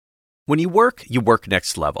When you work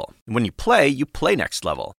next level. When you play next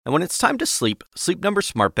level. And when it's time to sleep, Sleep Number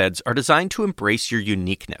smart beds are designed to embrace your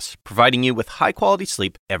uniqueness, providing you with high-quality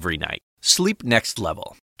sleep every night. Sleep next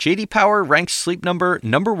level. J.D. Power ranks Sleep Number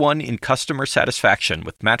number 1 in customer satisfaction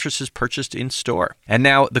with mattresses purchased in-store. And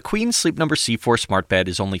now, the Queen Sleep Number C4 smart bed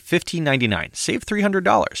is only $1,599. Save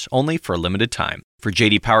 $300, only for a limited time. For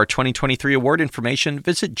J.D. Power 2023 award information,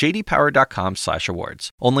 visit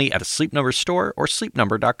jdpower.com/awards. Only at a Sleep Number store or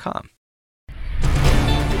sleepnumber.com.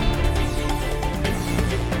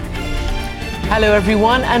 Hello,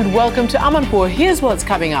 everyone, and welcome to Amanpour. Here's what's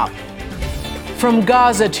coming up. From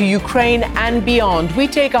Gaza to Ukraine and beyond, we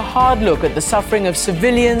take a hard look at the suffering of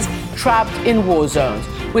civilians trapped in war zones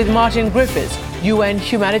with Martin Griffiths, UN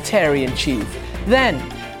humanitarian chief. Then,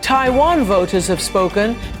 Taiwan voters have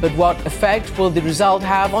spoken, but what effect will the result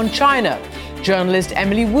have on China? Journalist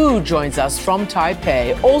Emily Wu joins us from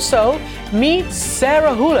Taipei. Also, meet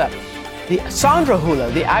Sandra Hüller,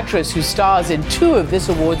 the actress who stars in 2 of this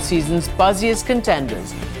award season's buzziest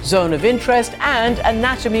contenders, Zone of Interest and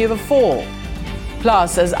Anatomy of a Fall.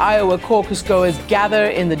 Plus, as Iowa caucus goers gather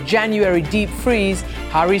in the January deep freeze,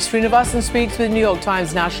 Hari Srinivasan speaks with New York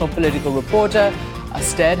Times national political reporter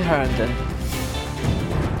Asted Herndon.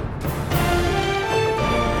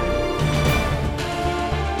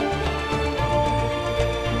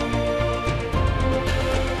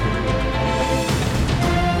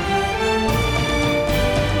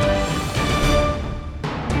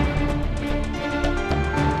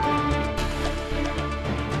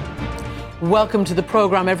 Welcome to the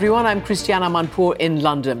program, everyone. I'm Christiane Amanpour in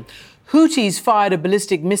London. Houthis fired a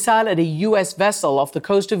ballistic missile at a U.S. vessel off the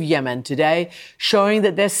coast of Yemen today, showing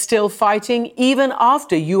that they're still fighting even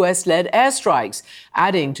after U.S.-led airstrikes,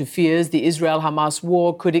 adding to fears the Israel-Hamas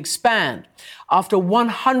war could expand. After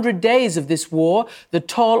 100 days of this war, the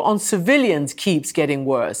toll on civilians keeps getting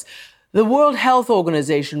worse. The World Health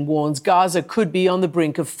Organization warns Gaza could be on the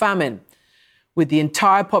brink of famine, with the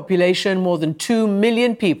entire population, more than 2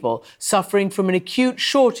 million people, suffering from an acute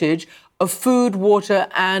shortage of food, water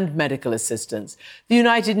and medical assistance. The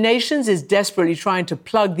United Nations is desperately trying to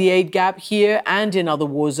plug the aid gap here and in other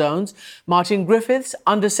war zones. Martin Griffiths,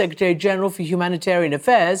 Under-Secretary General for Humanitarian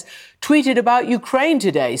Affairs, tweeted about Ukraine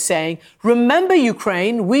today, saying, "Remember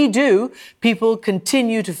Ukraine, we do. People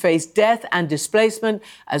continue to face death and displacement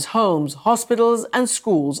as homes, hospitals and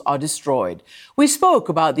schools are destroyed." We spoke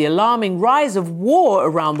about the alarming rise of war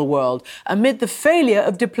around the world amid the failure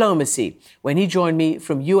of diplomacy when he joined me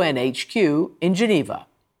from UNHQ in Geneva.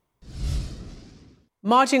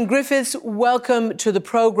 Martin Griffiths, welcome to the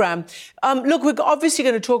programme. Look, we're obviously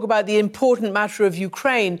going to talk about the important matter of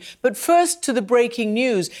Ukraine, but first to the breaking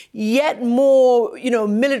news. Yet more,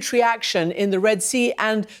 military action in the Red Sea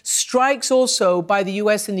and strikes also by the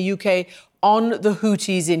US and the UK on the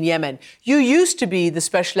Houthis in Yemen. You used to be the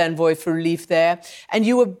special envoy for relief there, and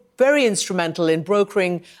you were very instrumental in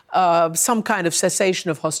brokering some kind of cessation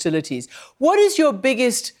of hostilities. What is your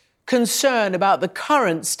biggest concern about the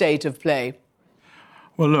current state of play?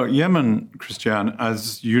 Well, look, Yemen, Christiane,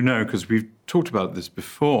 as you know, because we've talked about this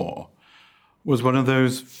before, was one of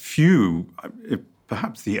those few,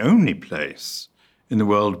 perhaps the only place in the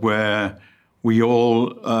world where we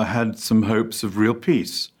all had some hopes of real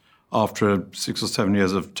peace after 6 or 7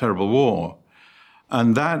 years of terrible war.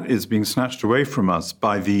 And that is being snatched away from us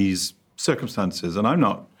by these circumstances. And I'm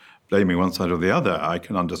not blaming one side or the other. I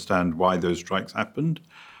can understand why those strikes happened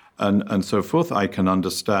and so forth. I can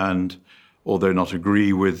understand, although not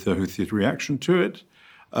agree with the Houthi reaction to it.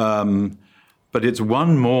 But it's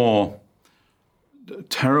one more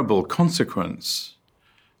terrible consequence,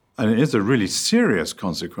 and it is a really serious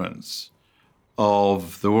consequence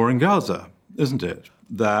of the war in Gaza, isn't it?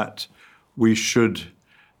 That we should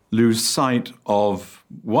lose sight of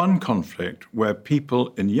one conflict where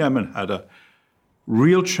people in Yemen had a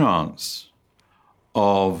real chance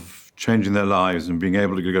of changing their lives and being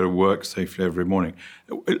able to go to work safely every morning.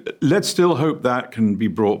 Let's still hope that can be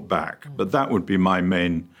brought back, but that would be my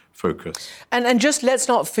main focus. And just let's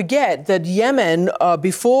not forget that Yemen,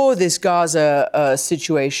 before this Gaza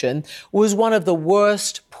situation, was one of the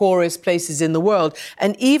worst, poorest places in the world.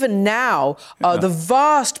 And even now, the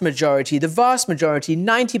vast majority,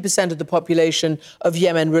 90% of the population of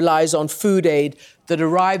Yemen relies on food aid that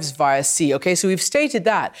arrives via sea. Okay, so we've stated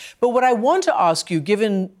that. But what I want to ask you,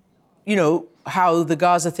 given, how the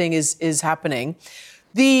Gaza thing is happening,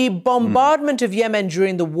 the bombardment of Yemen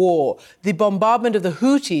during the war, the bombardment of the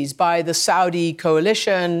Houthis by the Saudi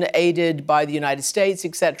coalition, aided by the United States,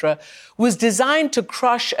 etc., was designed to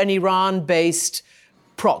crush an Iran-based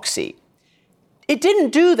proxy. It didn't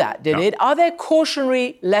do that, did No. it? Are there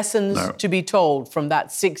cautionary lessons No. to be told from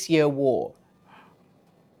that 6-year war?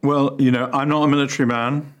 Well, I'm not a military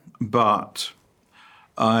man, but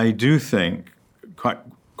I do think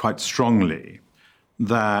quite strongly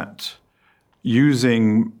that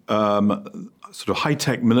using sort of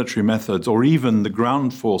high-tech military methods or even the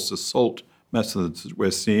ground force assault methods that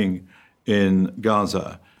we're seeing in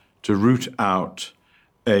Gaza to root out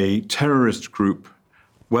a terrorist group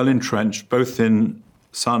well entrenched both in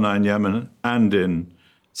Sana'a in Yemen and in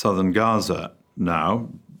southern Gaza now,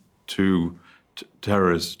 two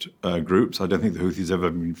terrorist groups. I don't think the Houthis have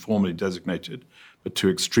ever been formally designated, but two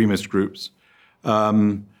extremist groups.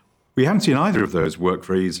 We haven't seen either of those work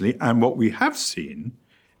very easily. And what we have seen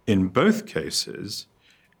in both cases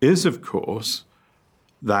is, of course,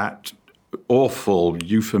 that awful,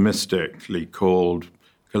 euphemistically called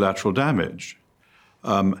collateral damage.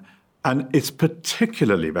 And it's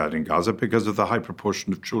particularly bad in Gaza because of the high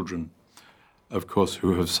proportion of children, of course,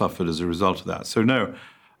 who have suffered as a result of that. So, no,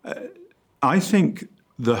 I think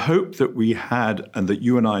the hope that we had and that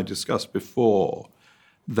you and I discussed before,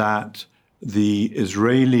 that the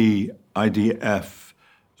Israeli IDF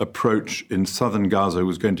approach in southern Gaza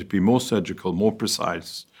was going to be more surgical, more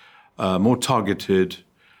precise, more targeted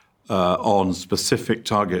on specific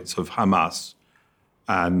targets of Hamas,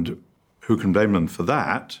 and who can blame them for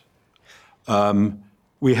that?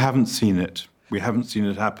 We haven't seen it. We haven't seen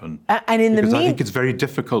it happen. And in because I think it's very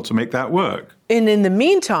difficult to make that work. And in the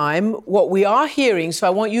meantime, what we are hearing, so I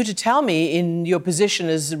want you to tell me in your position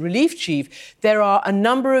as the relief chief, there are a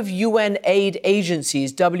number of UN aid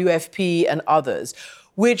agencies, WFP and others,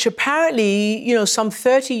 which apparently, some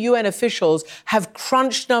 30 UN officials have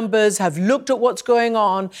crunched numbers, have looked at what's going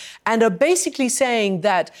on, and are basically saying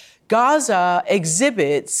that Gaza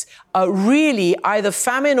exhibits really either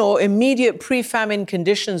famine or immediate pre-famine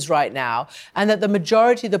conditions right now, and that the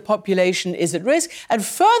majority of the population is at risk. And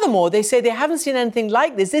furthermore, they say they haven't seen anything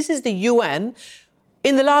like this. This is the UN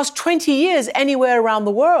in the last 20 years anywhere around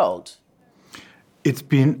the world. It's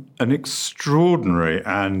been an extraordinary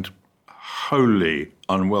and wholly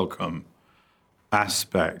unwelcome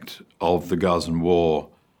aspect of the Gazan war,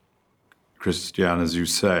 Christian, as you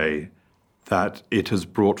say, that it has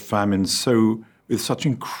brought famine with such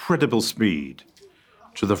incredible speed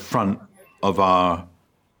to the front of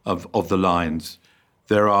the lines.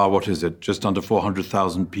 There are, just under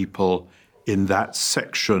 400,000 people in that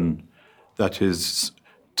section that is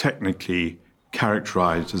technically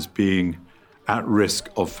characterized as being at risk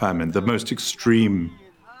of famine, the most extreme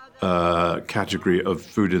category of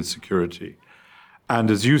food insecurity.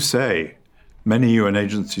 And as you say, many UN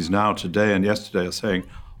agencies now, today and yesterday, are saying,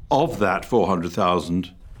 of that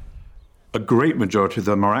 400,000, a great majority of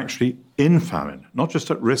them are actually in famine, not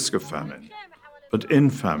just at risk of famine, but in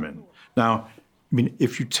famine. Now,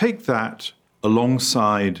 if you take that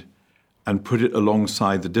alongside and put it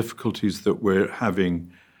alongside the difficulties that we're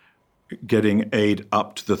having getting aid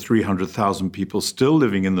up to the 300,000 people still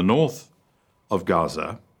living in the north of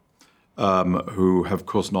Gaza, who have, of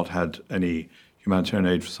course, not had any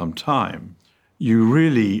humanitarian aid for some time, you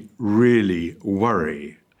really, really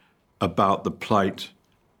worry about the plight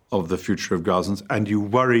of the future of Gazans, and you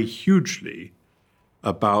worry hugely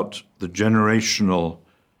about the generational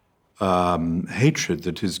hatred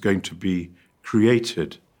that is going to be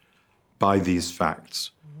created by these facts.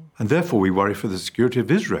 And therefore we worry for the security of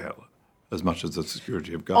Israel as much as the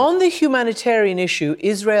security of Gaza. On the humanitarian issue,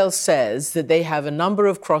 Israel says that they have a number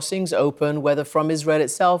of crossings open, whether from Israel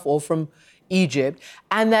itself or from Egypt,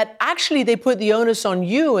 and that actually they put the onus on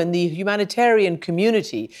you and the humanitarian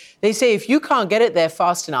community. They say if you can't get it there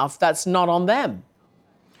fast enough, that's not on them.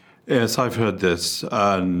 Yes, I've heard this,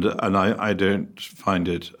 and I don't find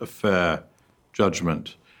it a fair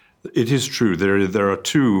judgment. It is true, there are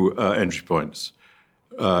two entry points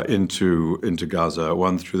into Gaza,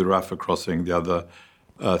 one through the Rafah crossing, the other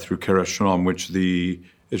through Kiryat Shalom, which the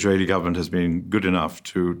Israeli government has been good enough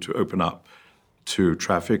to open up to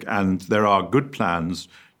traffic, and there are good plans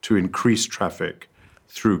to increase traffic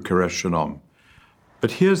through Kiryat Shalom.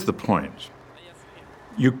 But here's the point.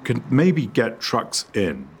 You can maybe get trucks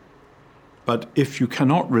in, but if you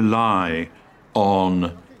cannot rely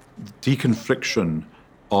on deconfliction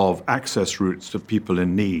of access routes to people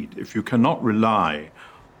in need, if you cannot rely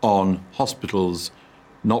on hospitals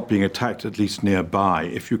not being attacked at least nearby,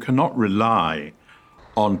 if you cannot rely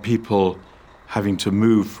on people having to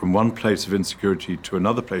move from one place of insecurity to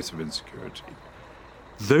another place of insecurity.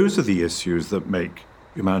 Those are the issues that make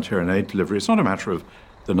humanitarian aid delivery. It's not a matter of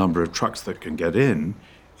the number of trucks that can get in.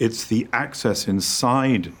 It's the access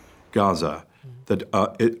inside Gaza that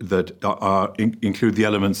include the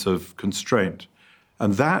elements of constraint.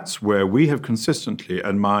 And that's where we have consistently,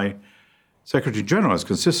 and my Secretary General has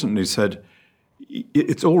consistently said,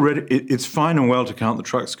 it's fine and well to count the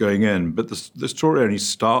trucks going in, but the story only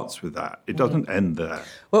starts with that. It doesn't end there.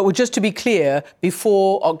 Well, just to be clear,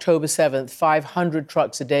 before October 7th, 500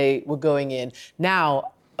 trucks a day were going in.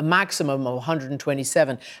 Now, a maximum of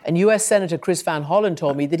 127. And US Senator Chris Van Hollen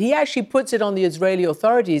told me that he actually puts it on the Israeli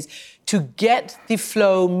authorities to get the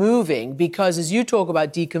flow moving, because as you talk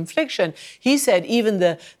about deconfliction, he said even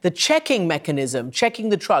the checking mechanism, checking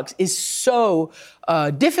the trucks, is so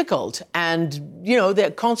difficult, and, they're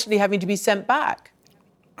constantly having to be sent back.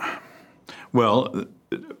 Well,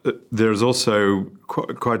 there's also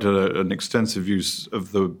quite an extensive use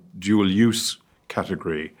of the dual-use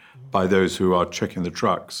category by those who are checking the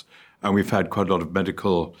trucks. And we've had quite a lot of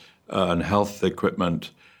medical and health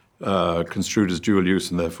equipment construed as dual use,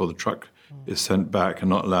 and therefore the truck is sent back and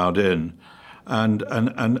not allowed in.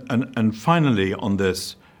 And finally on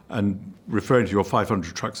this, and referring to your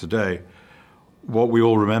 500 trucks a day, what we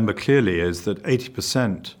all remember clearly is that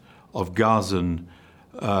 80% of Gazan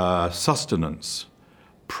sustenance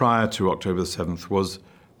prior to October the 7th was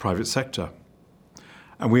private sector.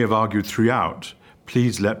 And we have argued throughout,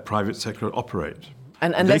 please let private sector operate.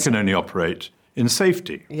 And they can only operate in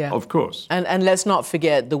safety, of course. And let's not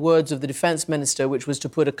forget the words of the defense minister, which was to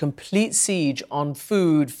put a complete siege on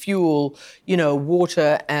food, fuel,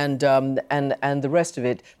 water, and the rest of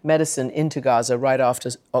it, medicine, into Gaza right after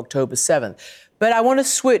October 7th. But I want to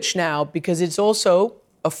switch now, because it's also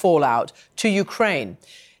a fallout, to Ukraine.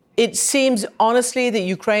 It seems, honestly, that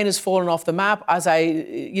Ukraine has fallen off the map. As I,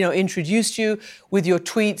 introduced you with your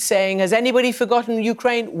tweet saying, has anybody forgotten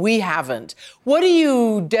Ukraine? We haven't. What are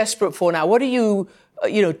you desperate for now? What are you,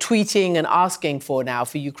 tweeting and asking for now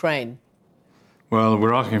for Ukraine? Well,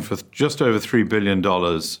 we're asking for just over $3 billion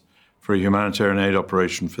for a humanitarian aid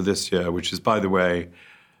operation for this year, which is, by the way,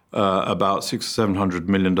 about $600 or $700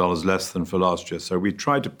 million less than for last year. So we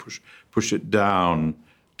tried to push it down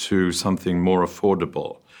to something more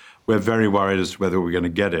affordable. We're very worried as to whether we're going to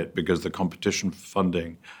get it, because the competition for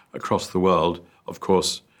funding across the world, of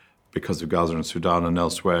course, because of Gaza and Sudan and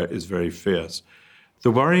elsewhere, is very fierce.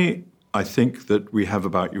 The worry, I think, that we have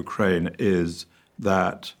about Ukraine is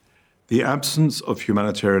that the absence of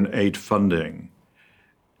humanitarian aid funding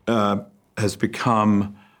has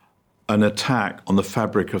become an attack on the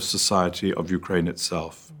fabric of society of Ukraine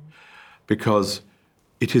itself, because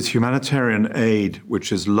it is humanitarian aid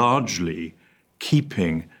which is largely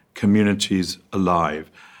keeping communities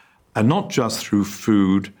alive, and not just through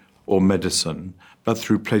food or medicine, but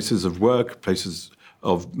through places of work, places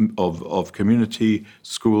of community,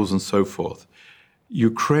 schools, and so forth.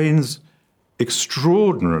 Ukraine's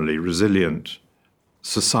extraordinarily resilient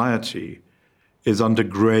society is under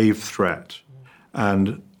grave threat,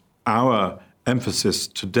 and our emphasis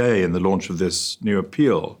today in the launch of this new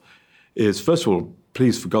appeal is, first of all,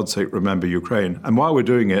 please, for God's sake, remember Ukraine. And while we're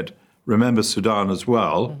doing it, remember Sudan as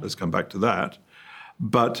well. Let's come back to that.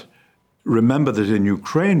 But remember that in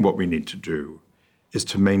Ukraine, what we need to do is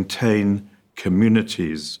to maintain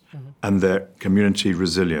communities and their community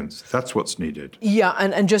resilience. That's what's needed. Yeah,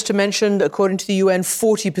 and just to mention, according to the UN,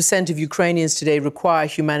 40% of Ukrainians today require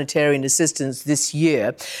humanitarian assistance this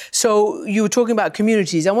year. So you were talking about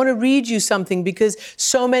communities. I want to read you something, because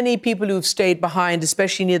so many people who've stayed behind,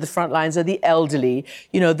 especially near the front lines, are the elderly.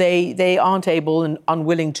 They aren't able and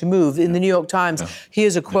unwilling to move. In the New York Times,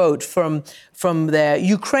 here's a quote from there.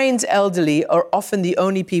 Ukraine's elderly are often the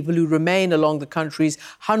only people who remain along the country's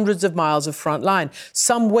hundreds of miles of front line.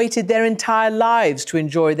 Some waited their entire lives to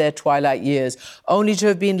enjoy their twilight years, only to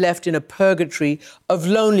have been left in a purgatory of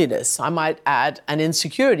loneliness, I might add, and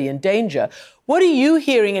insecurity and danger. What are you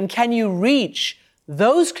hearing, and can you reach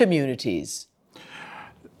those communities?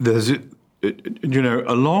 There's,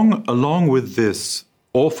 along with this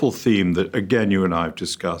awful theme that, again, you and I have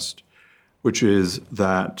discussed, which is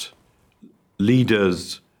that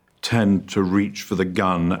leaders tend to reach for the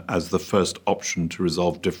gun as the first option to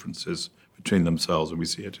resolve differences between themselves, and we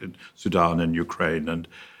see it in Sudan and Ukraine and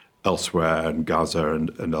elsewhere, and Gaza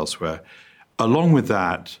and elsewhere. Along with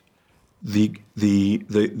that, the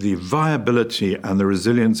viability and the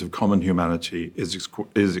resilience of common humanity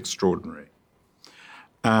is extraordinary,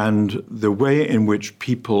 and the way in which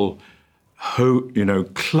people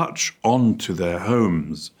clutch onto their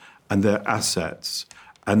homes and their assets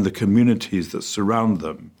and the communities that surround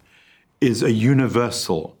them is a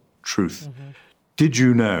universal truth. Did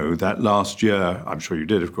you know that last year, I'm sure you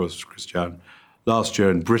did, of course, Christiane, last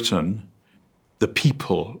year in Britain, the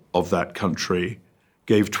people of that country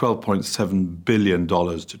gave $12.7 billion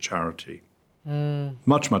to charity.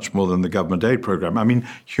 Much, much more than the government aid program. I mean,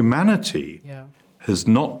 humanity has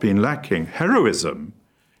not been lacking. Heroism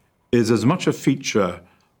is as much a feature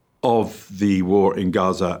of the war in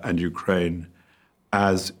Gaza and Ukraine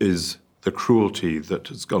as is the cruelty that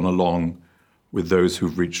has gone along with those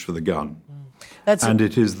who've reached for the gun. And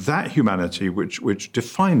it is that humanity which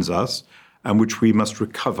defines us and which we must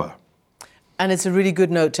recover. And it's a really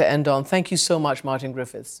good note to end on. Thank you so much, Martin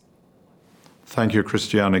Griffiths. Thank you,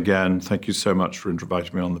 Christiane, again. Thank you so much for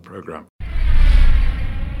inviting me on the programme.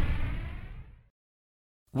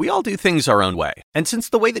 We all do things our own way. And since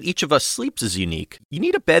the way that each of us sleeps is unique, you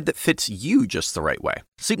need a bed that fits you just the right way.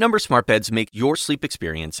 Sleep Number smart beds make your sleep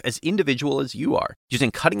experience as individual as you are, using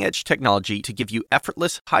cutting-edge technology to give you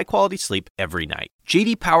effortless, high-quality sleep every night.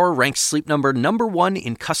 J.D. Power ranks Sleep Number #1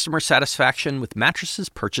 in customer satisfaction with mattresses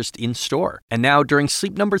purchased in-store. And now, during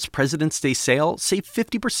Sleep Number's President's Day sale, save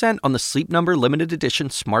 50% on the Sleep Number limited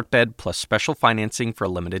edition smart bed plus special financing for a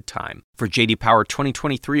limited time. For J.D. Power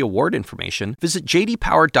 2023 award information, visit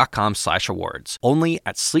jdpower.com/awards. Only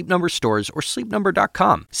at Sleep Number stores or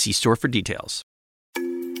sleepnumber.com. See store for details.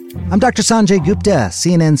 I'm Dr. Sanjay Gupta,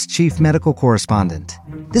 CNN's chief medical correspondent.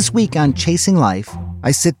 This week on Chasing Life,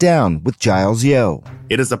 I sit down with Giles Yeo.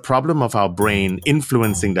 It is a problem of our brain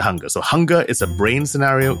influencing the hunger. So hunger is a brain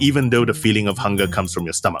scenario, even though the feeling of hunger comes from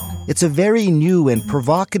your stomach. It's a very new and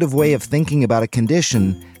provocative way of thinking about a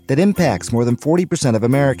condition that impacts more than 40% of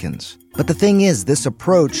Americans. But the thing is, this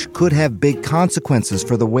approach could have big consequences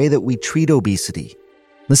for the way that we treat obesity.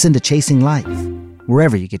 Listen to Chasing Life,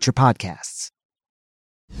 wherever you get your podcasts.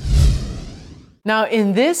 Now,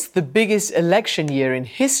 in this, the biggest election year in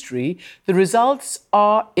history, the results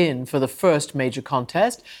are in for the first major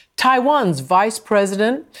contest. Taiwan's Vice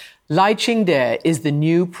President Lai Ching-te is the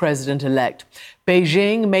new president-elect.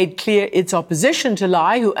 Beijing made clear its opposition to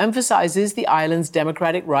Lai, who emphasizes the island's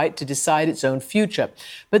democratic right to decide its own future.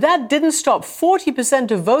 But that didn't stop 40%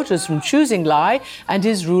 of voters from choosing Lai and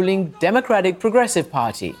his ruling Democratic Progressive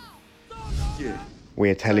Party. We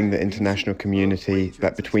are telling the international community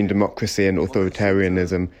that between democracy and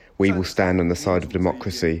authoritarianism, we will stand on the side of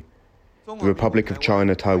democracy. The Republic of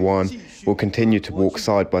China, Taiwan, will continue to walk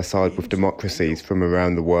side by side with democracies from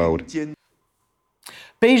around the world.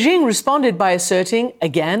 Beijing responded by asserting,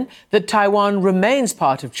 again, that Taiwan remains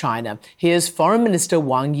part of China. Here's Foreign Minister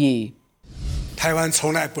Wang Yi. Taiwan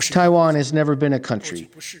has never been a country,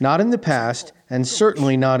 not in the past, and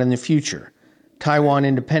certainly not in the future. Taiwan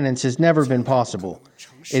independence has never been possible.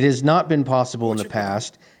 It has not been possible in the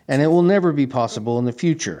past, and it will never be possible in the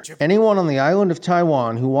future. Anyone on the island of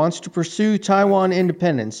Taiwan who wants to pursue Taiwan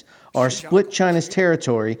independence or split China's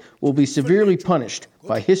territory will be severely punished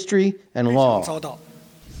by history and law.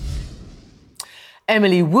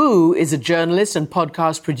 Emily Wu is a journalist and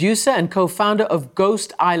podcast producer and co-founder of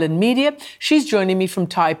Ghost Island Media. She's joining me from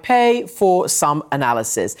Taipei for some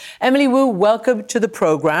analysis. Emily Wu, welcome to the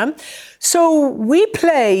program. So we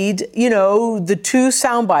played, the two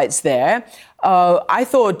sound bites there. I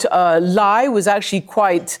thought Lai was actually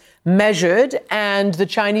quite measured and the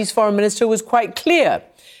Chinese foreign minister was quite clear.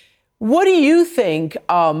 What do you think?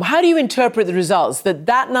 How do you interpret the results?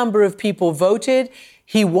 That number of people voted,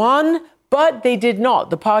 he won, but they did not.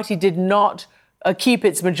 The party did not keep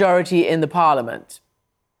its majority in the parliament.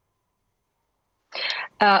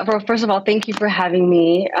 Well, first of all, thank you for having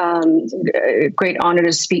me. Great honor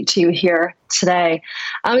to speak to you here today.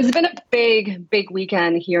 It's been a big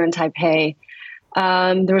weekend here in Taipei.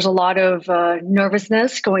 There was a lot of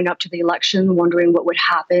nervousness going up to the election, wondering what would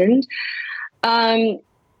happen.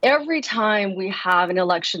 Every time we have an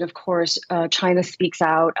election, of course, China speaks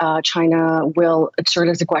out. China will assert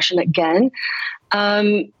its aggression again.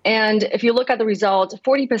 And if you look at the results,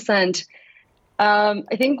 40%, I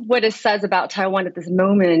think what it says about Taiwan at this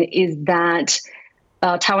moment is that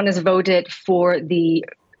Taiwan has voted for the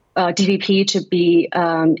DPP to be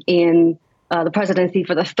in the presidency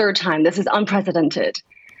for the third time. This is unprecedented.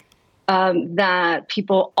 That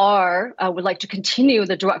people would like to continue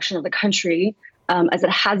the direction of the country as it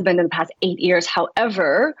has been in the past 8 years.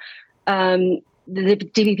 However, the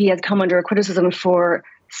DPP has come under criticism for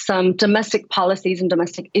some domestic policies and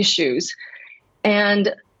domestic issues.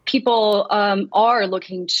 And people are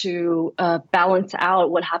looking to balance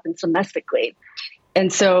out what happens domestically.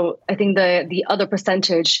 And so I think the other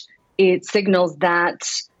percentage, it signals that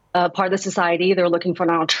part of the society, they're looking for an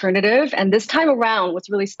alternative. And this time around, what's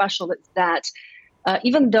really special is that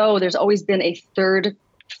even though there's always been a third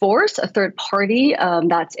force, a third party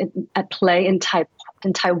that's at play in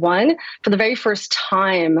Taiwan, for the very first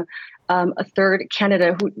time, a third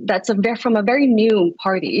candidate that's from a very new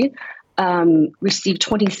party received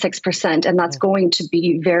 26%, and that's going to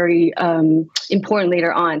be very important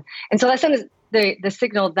later on. And so that sends the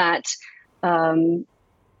signal that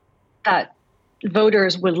that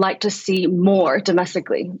voters would like to see more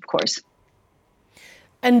domestically, of course.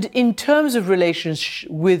 And in terms of relations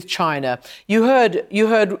with China, you heard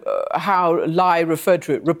how Lai referred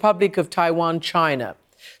to it, Republic of Taiwan, China.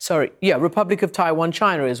 Republic of Taiwan,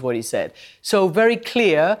 China is what he said. So very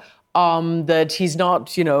clear that he's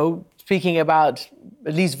not, speaking about,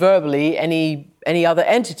 at least verbally, any other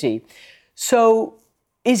entity. So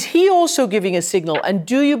is he also giving a signal? And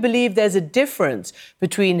do you believe there's a difference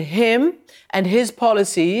between him and his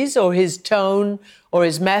policies or his tone or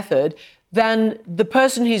his method than the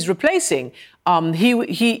person he's replacing?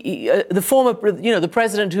 The former, the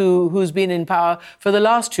president who's been in power for the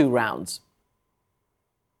last two rounds.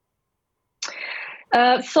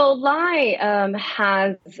 So Lai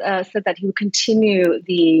has said that he will continue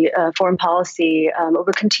the foreign policy, will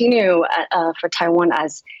continue for Taiwan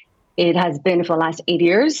as it has been for the last 8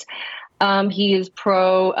 years. He is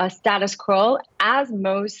pro status quo, as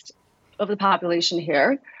most of the population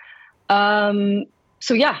here. That's.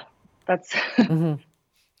 Mm-hmm.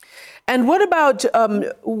 And what about,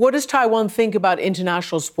 what does Taiwan think about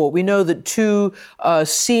international support? We know that two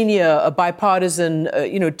senior bipartisan,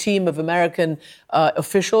 team of American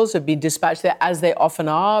officials have been dispatched there, as they often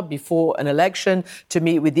are, before an election to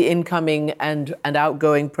meet with the incoming and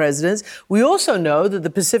outgoing presidents. We also know that the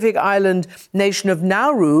Pacific Island nation of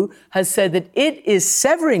Nauru has said that it is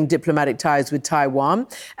severing diplomatic ties with Taiwan.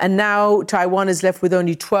 And now Taiwan is left with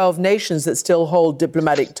only 12 nations that still hold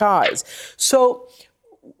diplomatic ties. So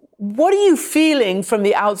what are you feeling from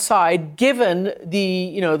the outside, given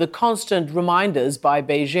the constant reminders by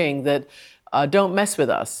Beijing that don't mess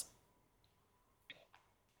with us?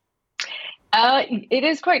 It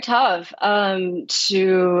is quite tough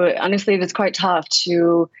it's quite tough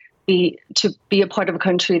to be a part of a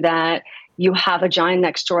country that you have a giant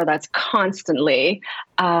next door that's constantly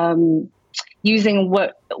using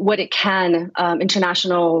what it can,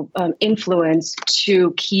 international influence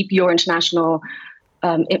to keep your international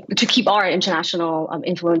to keep our international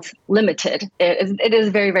influence limited. It is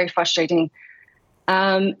very, very frustrating.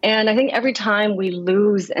 And I think every time we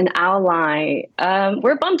lose an ally,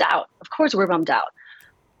 we're bummed out. Of course, we're bummed out.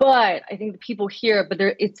 But I think the people here, I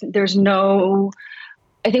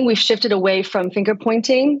think we've shifted away from finger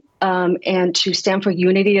pointing and to stand for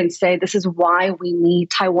unity and say this is why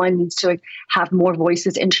Taiwan needs to have more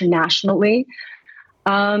voices internationally.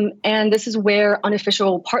 And this is where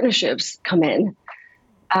unofficial partnerships come in.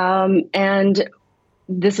 And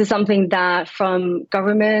this is something that from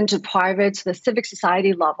government to private to the civic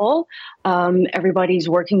society level, everybody's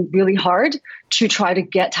working really hard to try to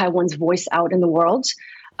get Taiwan's voice out in the world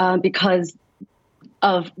because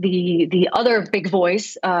of the other big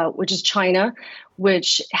voice, which is China,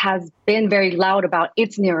 which has been very loud about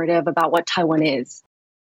its narrative about what Taiwan is.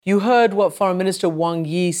 You heard what Foreign Minister Wang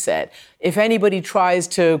Yi said. If anybody tries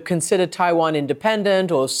to consider Taiwan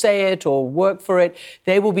independent or say it or work for it,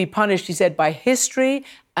 they will be punished, he said, by history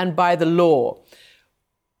and by the law.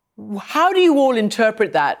 How do you all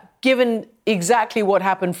interpret that, given exactly what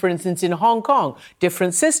happened, for instance, in Hong Kong?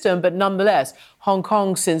 Different system, but nonetheless, Hong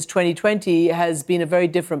Kong since 2020 has been a very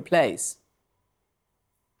different place.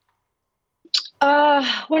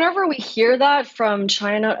 Whenever we hear that from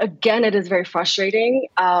China, again, it is very frustrating.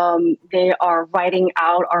 They are writing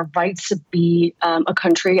out our rights to be a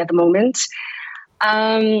country at the moment.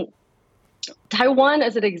 Taiwan,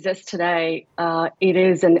 as it exists today, it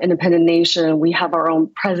is an independent nation. We have our own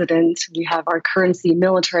president. We have our currency,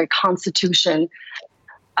 military, constitution.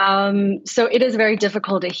 So it is very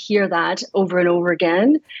difficult to hear that over and over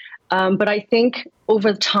again. But I think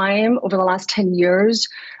over time, over the last 10 years,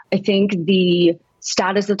 I think the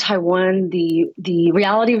status of Taiwan, the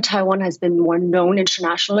reality of Taiwan has been more known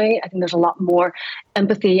internationally. I think there's a lot more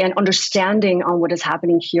empathy and understanding on what is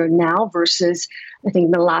happening here now versus, I think,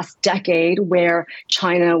 in the last decade where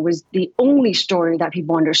China was the only story that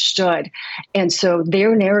people understood. And so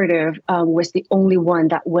their narrative was the only one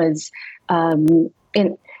that was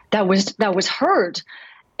heard.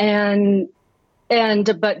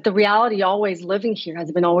 But the reality always living here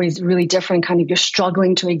has been always really different. Kind of you're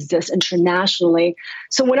struggling to exist internationally.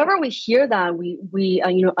 So whenever we hear that, we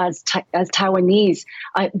as Taiwanese,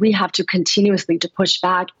 we have to continuously to push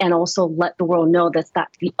back and also let the world know that's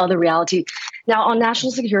the other reality. Now on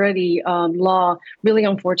national security law, really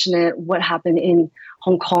unfortunate what happened in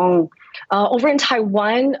Hong Kong. Over in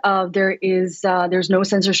Taiwan, there's no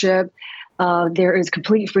censorship. There is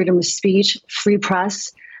complete freedom of speech, free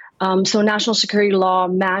press. So national security law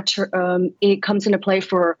it comes into play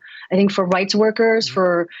for rights workers,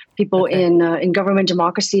 for people in government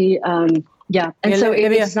democracy. And so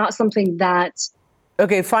it's not something that.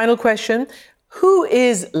 Okay, final question. Who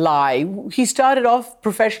is Lai? He started off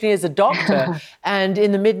professionally as a doctor and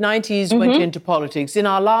in the mid-90s went into politics. In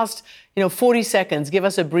our last, 40 seconds, give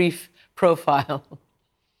us a brief profile.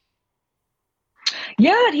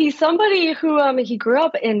 Yeah, he's somebody who he grew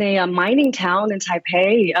up in a mining town in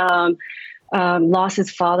Taipei. Lost his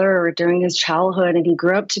father during his childhood, and he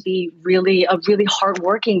grew up to be a really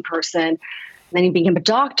hardworking person. And then he became a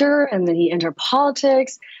doctor, and then he entered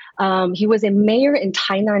politics. He was a mayor in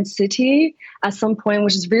Tainan City at some point,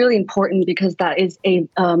 which is really important because that is a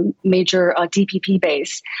major DPP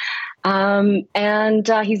base. And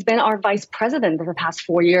he's been our vice president for the past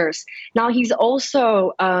 4 years. Now he's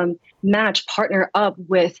also partner up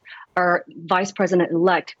with our vice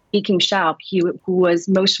president-elect, Li Qingshan, who was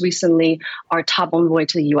most recently our top envoy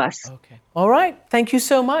to the U.S. Okay. All right. Thank you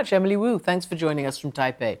so much, Emily Wu. Thanks for joining us from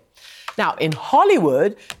Taipei. Now, in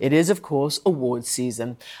Hollywood, it is, of course, awards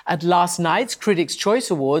season. At last night's Critics' Choice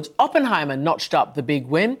Awards, Oppenheimer notched up the big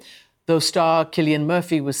win, though star Cillian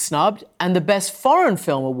Murphy was snubbed, and the Best Foreign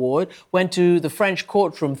Film Award went to the French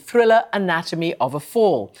courtroom thriller Anatomy of a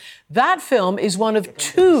Fall. That film is one of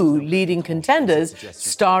two leading contenders,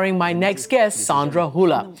 starring my next guest, Sandra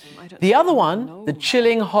Hüller. The other one, the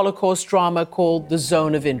chilling Holocaust drama called The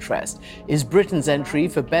Zone of Interest, is Britain's entry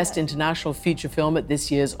for Best International Feature Film at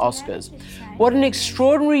this year's Oscars. What an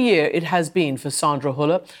extraordinary year it has been for Sandra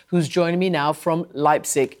Hüller, who's joining me now from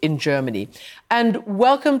Leipzig in Germany. And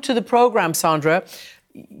welcome to the program, Sandra.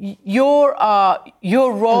 Your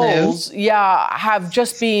roles, have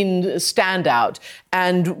just been standout.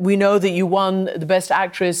 And we know that you won the Best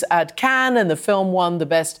Actress at Cannes and the film won the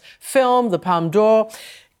Best Film, the Palme d'Or.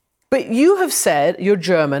 But you have said, you're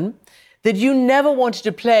German, that you never wanted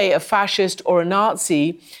to play a fascist or a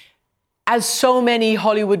Nazi, as so many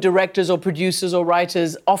Hollywood directors or producers or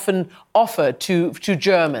writers often offer to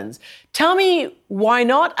Germans. Tell me why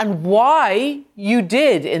not and why you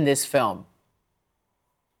did in this film.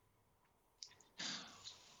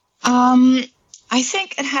 I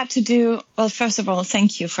think it had to do, well, first of all,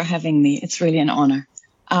 thank you for having me. It's really an honor.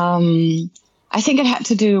 I think it had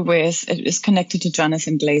to do with, it is connected to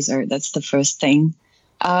Jonathan Glazer. That's the first thing.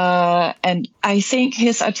 And I think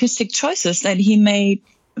his artistic choices that he made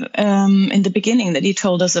in the beginning, that he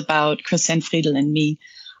told us about, Christian Friedel and me,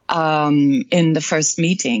 in the first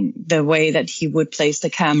meeting, the way that he would place the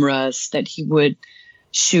cameras, that he would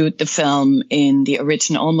shoot the film in the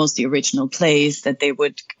original, almost the original place, that they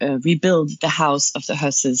would rebuild the house of the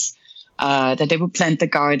Husses, that they would plant the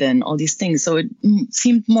garden, all these things. So it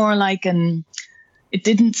seemed more like it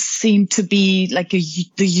didn't seem to be like the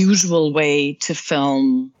usual way to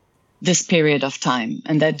film this period of time.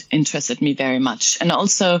 And that interested me very much. And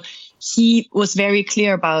also he was very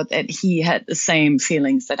clear about that he had the same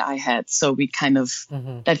feelings that I had. So we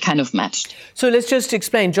that kind of matched. So let's just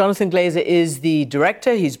explain. Jonathan Glazer is the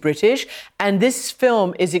director. He's British. And this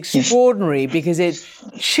film is extraordinary because it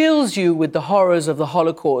chills you with the horrors of the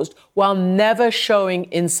Holocaust while never showing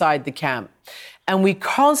inside the camp. And we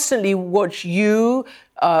constantly watch you,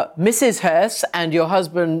 Mrs. Hess, and your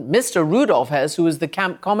husband, Mr. Rudolf Hess, who was the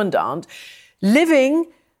camp commandant, living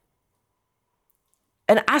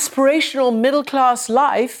an aspirational middle-class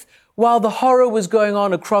life while the horror was going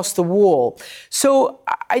on across the wall. So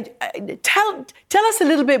tell us a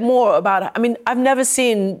little bit more about it. I mean, I've never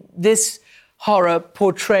seen this horror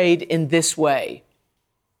portrayed in this way.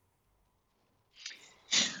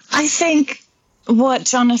 I think what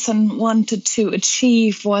Jonathan wanted to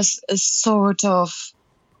achieve was a certain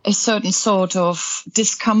sort of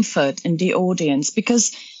discomfort in the audience,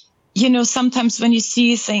 because sometimes when you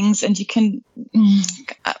see things and you can,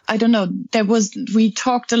 I don't know, we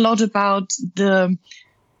talked a lot about the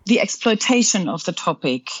exploitation of the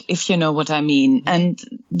topic, if you know what I mean, and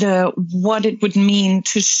what it would mean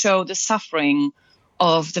to show the suffering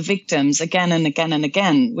of the victims again and again and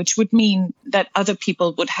again, which would mean that other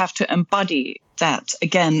people would have to embody that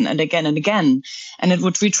again and again and again, and it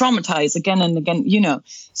would re-traumatize again and again,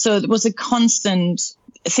 So it was a constant,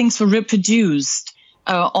 things were reproduced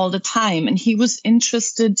all the time. And he was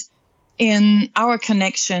interested in our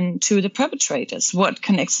connection to the perpetrators. What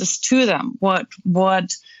connects us to them?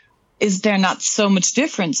 What is there not so much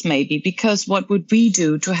difference maybe? Because what would we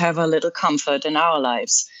do to have a little comfort in our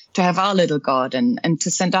lives, to have our little garden and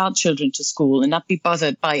to send our children to school and not be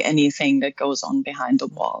bothered by anything that goes on behind the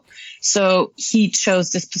wall? So he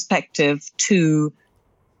chose this perspective to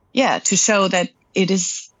show that it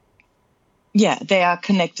is, they are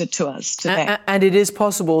connected to us today. And it is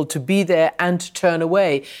possible to be there and to turn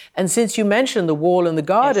away. And since you mentioned the wall and the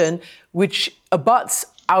garden, which abuts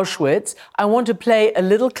Auschwitz, I want to play a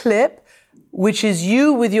little clip which is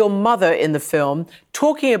you with your mother in the film,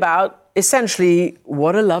 talking about essentially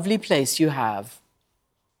what a lovely place you have.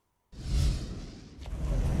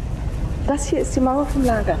 Das hier ist die Mauer vom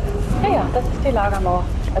Lager. Ja, das ist die Lagermauer.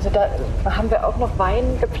 Also da haben wir auch noch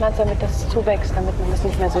Wein gepflanzt, damit das zuwächst, damit man das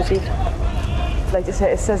nicht mehr so sieht. Vielleicht ist ja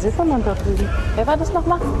Esther Siffermann da drüben. Wer war das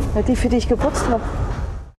nochmal? Ja, die, für die ich geputzt habe.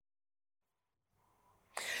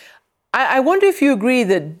 I wonder if you agree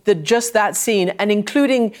that just that scene, and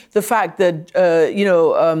including the fact that,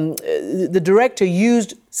 the director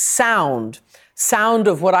used sound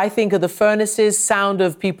of what I think are the furnaces, sound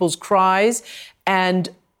of people's cries, and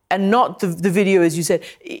not the video, as you said.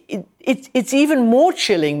 It's even more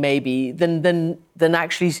chilling, maybe, than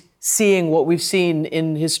actually seeing what we've seen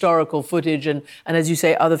in historical footage and, as you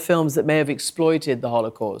say, other films that may have exploited the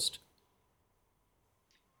Holocaust.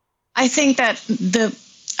 I think that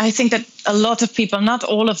a lot of people, not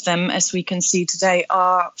all of them, as we can see today,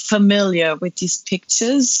 are familiar with these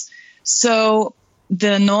pictures. So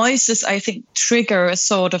the noises, I think, trigger a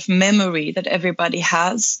sort of memory that everybody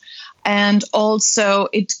has. And also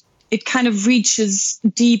it kind of reaches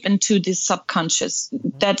deep into the subconscious.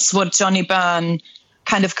 That's what Johnny Byrne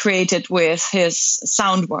kind of created with his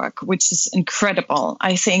sound work, which is incredible.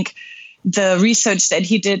 I think the research that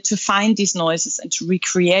he did to find these noises and to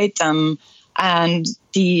recreate them, and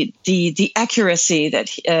the accuracy that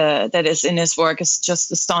is in his work is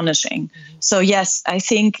just astonishing. So yes, I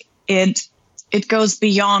think it goes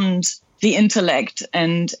beyond the intellect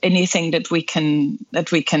and anything that we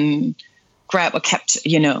can grab or capture.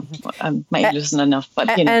 My English isn't enough, but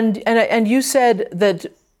and you said that.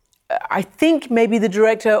 I think maybe the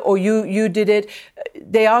director or you did it.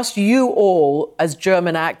 They asked you all as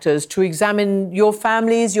German actors to examine your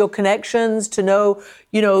families, your connections, to know,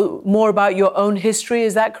 more about your own history.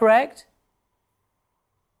 Is that correct?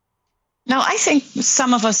 No, I think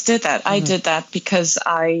some of us did that. Mm-hmm. I did that because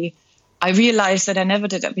I realized that I never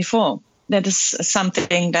did that before. That is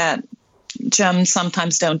something that Germans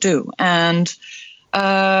sometimes don't do. And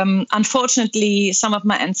unfortunately, some of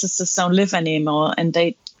my ancestors don't live anymore, and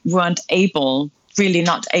they weren't really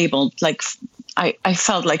not able, like I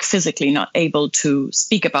felt like physically not able to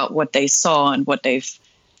speak about what they saw and what they've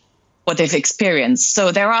experienced.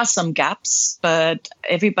 So there are some gaps, but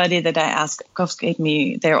everybody that I asked, of course, gave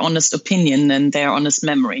me their honest opinion and their honest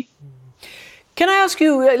memory. Can I ask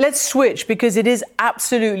you, let's switch, because it is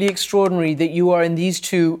absolutely extraordinary that you are in these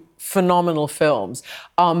two phenomenal films,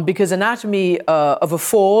 because Anatomy of a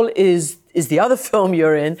Fall is the other film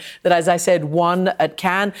you're in that, as I said, won at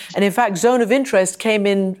Cannes. And in fact, Zone of Interest came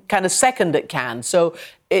in kind of second at Cannes. So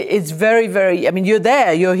it's very, very,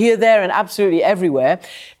 you're here, there, and absolutely everywhere.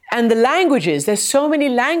 And the languages, there's so many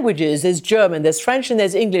languages. There's German, there's French, and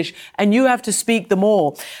there's English, and you have to speak them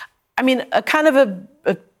all. I mean, a kind of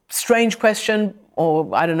a strange question, or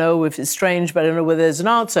I don't know if it's strange, but I don't know whether there's an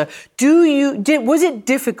answer. Was it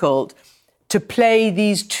difficult to play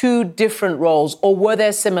these two different roles, or were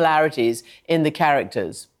there similarities in the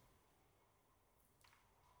characters?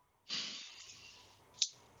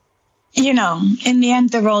 In the end,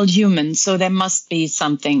 they're all human, so there must be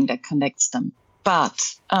something that connects them.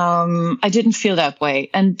 But I didn't feel that way.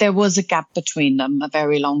 And there was a gap between them, a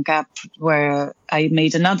very long gap, where I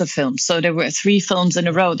made another film. So there were 3 films in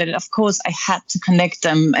a row that, of course, I had to connect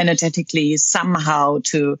them energetically somehow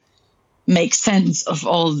to make sense of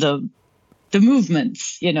all the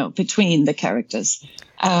movements, between the characters.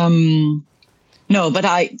 No, but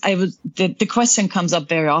the question comes up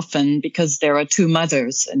very often because there are 2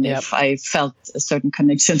 mothers. And if I felt a certain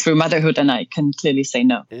connection through motherhood, then I can clearly say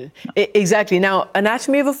no. Exactly. Now,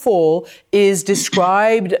 Anatomy of a Fall is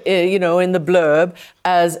described, in the blurb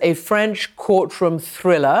as a French courtroom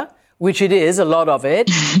thriller, which it is, a lot of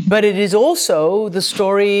it, but it is also the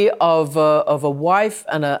story of a wife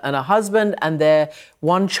and a husband and their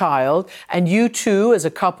one child. And you two, as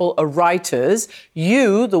a couple, are writers.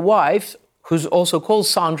 You, the wife, who's also called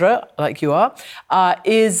Sandra, like you are,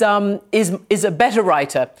 is a better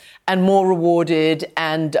writer and more rewarded.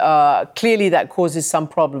 And clearly that causes some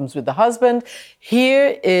problems with the husband.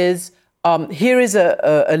 Here is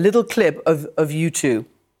a little clip of you two.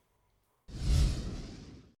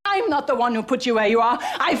 I'm not the one who put you where you are.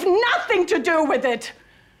 I've nothing to do with it.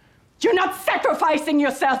 You're not sacrificing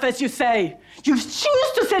yourself, as you say. You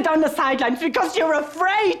choose to sit on the sidelines because you're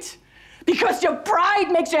afraid. Because your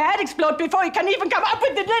pride makes your head explode before you can even come up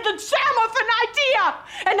with the little sham of an idea.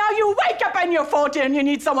 And now you wake up and you're 40 and you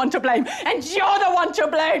need someone to blame. And you're the one to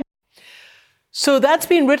blame. So that's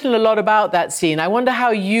been written a lot about, that scene. I wonder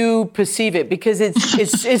how you perceive it, because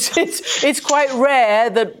it's quite rare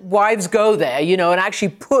that wives go there, and actually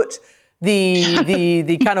put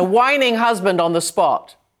the kind of whining husband on the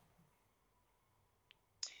spot.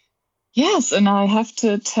 Yes, and I have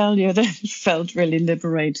to tell you that it felt really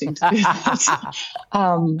liberating to do that.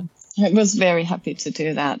 I was very happy to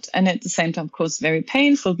do that. And at the same time, of course, very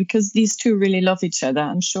painful because these two really love each other.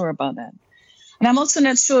 I'm sure about that. And I'm also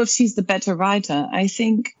not sure if she's the better writer. I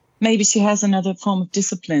think maybe she has another form of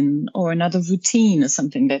discipline or another routine or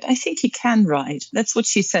something that I think he can write. That's what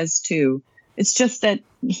she says too. It's just that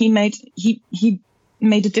he made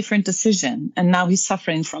a different decision and now he's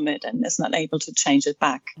suffering from it and is not able to change it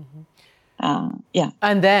back. Yeah.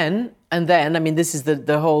 And then, I mean, this is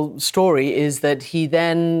the whole story is that he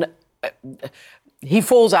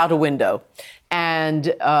falls out a window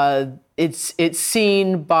and it's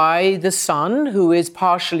seen by the son, who is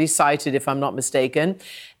partially sighted, if I'm not mistaken.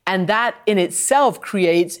 And that in itself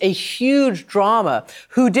creates a huge drama.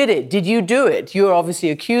 Who did it? Did you do it? You're obviously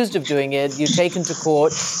accused of doing it. You're taken to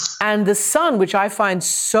court. And the son, which I find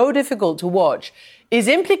so difficult to watch, is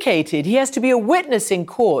implicated. He has to be a witness in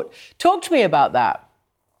court. Talk to me about that.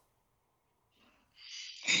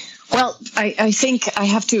 Well, I think I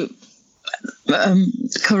have to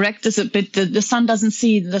correct this a bit. The son doesn't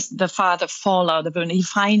see the father fall out of the window. He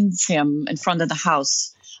finds him in front of the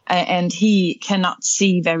house. And he cannot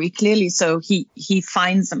see very clearly, so he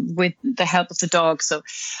finds them with the help of the dog. So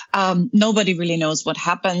nobody really knows what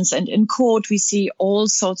happens. And in court, we see all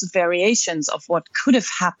sorts of variations of what could have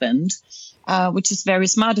happened, which is very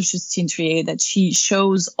smart of Justine Triet, that she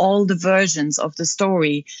shows all the versions of the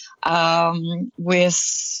story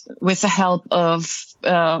with the help of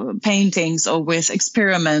paintings or with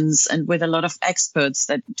experiments and with a lot of experts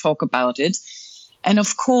that talk about it. And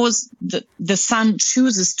of course, the son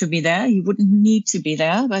chooses to be there. He wouldn't need to be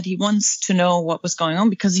there, but he wants to know what was going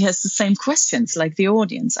on because he has the same questions like the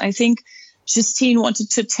audience. I think Justine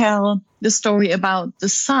wanted to tell the story about the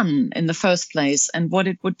son in the first place and what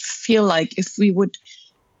it would feel like if we would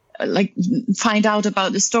find out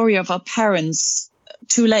about the story of our parents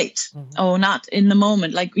too late or not in the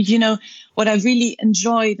moment. Like, what I really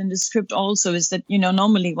enjoyed in the script also is that,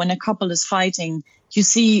 normally when a couple is fighting, you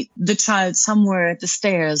see the child somewhere at the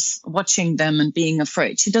stairs watching them and being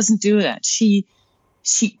afraid. She doesn't do that. She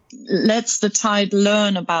lets the child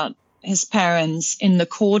learn about his parents in the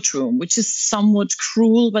courtroom, which is somewhat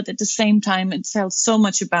cruel, but at the same time, it tells so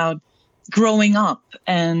much about growing up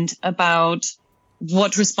and about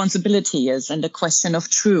what responsibility is and the question of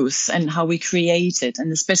truth and how we create it,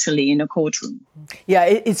 and especially in a courtroom. Yeah,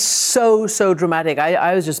 it's so dramatic.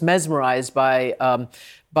 I was just mesmerized by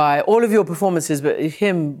all of your performances, but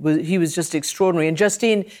he was just extraordinary. And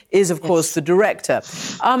Justine is, of course, the director.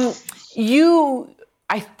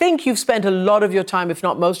 I think you've spent a lot of your time, if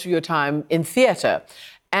not most of your time, in theatre.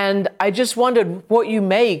 And I just wondered what you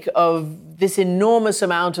make of this enormous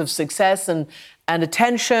amount of success and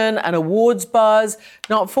attention and awards buzz,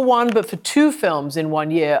 not for one, but for two films in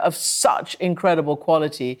 1 year of such incredible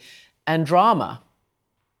quality and drama.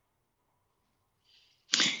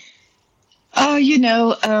 There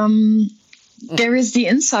is the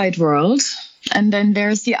inside world and then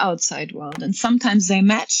there's the outside world. And sometimes they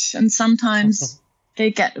match and sometimes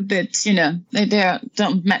they get a bit, they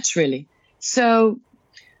don't match really. So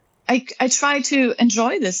I try to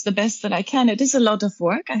enjoy this the best that I can. It is a lot of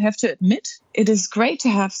work, I have to admit. It is great to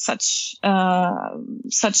have I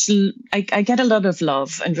get a lot of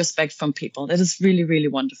love and respect from people. That is really, really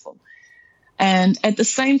wonderful. And at the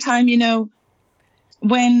same time,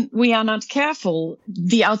 when we are not careful,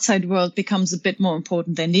 the outside world becomes a bit more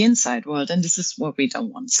important than the inside world. And this is what we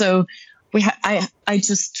don't want. So I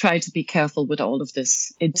just try to be careful with all of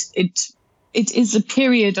this. It is a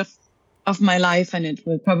period of my life and it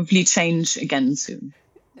will probably change again soon.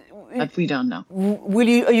 But we don't know. Are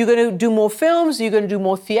you going to do more films? Are you going to do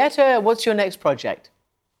more theatre? What's your next project?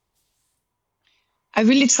 I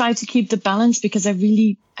really try to keep the balance because I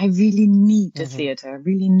really need the theatre. I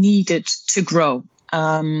really need it to grow.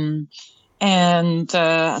 And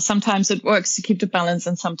sometimes it works to keep the balance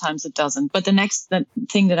and sometimes it doesn't. But the next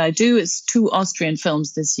thing that I do is 2 Austrian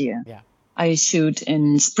films this year. Yeah. I shoot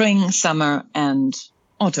in spring, summer and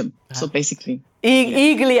autumn. So basically.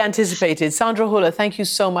 Eagerly anticipated. Sandra Huller, thank you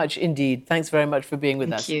so much indeed. Thanks very much for being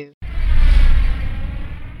with us. Thank you.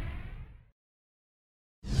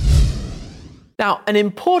 Now, an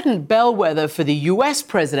important bellwether for the US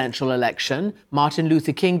presidential election, Martin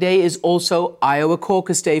Luther King Day, is also Iowa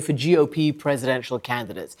Caucus Day for GOP presidential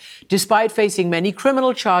candidates. Despite facing many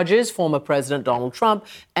criminal charges, former President Donald Trump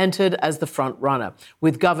entered as the front runner.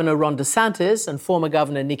 With Governor Ron DeSantis and former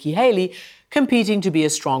Governor Nikki Haley competing to be a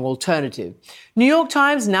strong alternative. New York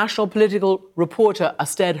Times national political reporter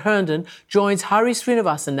Asted Herndon joins Hari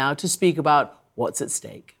Srinivasan now to speak about what's at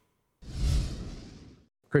stake.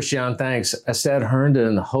 Christian, thanks. Asted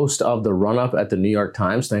Herndon, host of The Run-Up at the New York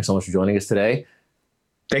Times. Thanks so much for joining us today.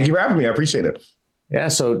 Thank you for having me. I appreciate it. Yeah,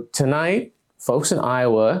 so tonight, folks in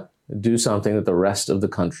Iowa do something that the rest of the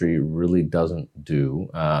country really doesn't do.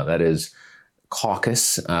 That is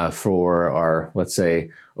caucus for our, let's say,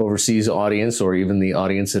 overseas audience or even the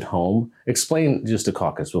audience at home. Explain just a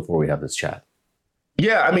caucus before we have this chat.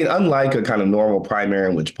 Yeah, I mean, unlike a kind of normal primary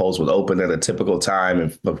in which polls would open at a typical time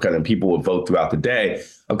and kind of people would vote throughout the day,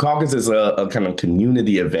 a caucus is a kind of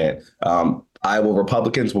community event. Iowa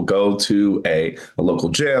Republicans will go to a local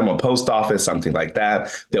gym, a post office, something like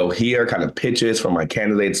that. They'll hear kind of pitches from my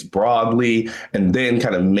candidates broadly and then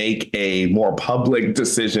kind of make a more public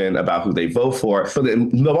decision about who they vote for. But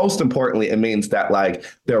most importantly, it means that like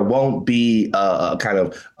there won't be a kind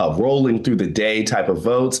of a rolling through the day type of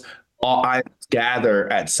votes. All I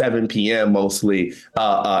gather at 7 p.m. mostly,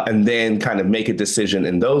 and then kind of make a decision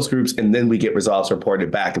in those groups, and then we get results reported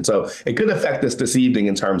back. And so it could affect us this evening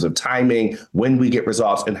in terms of timing, when we get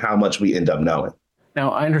results, and how much we end up knowing. Now,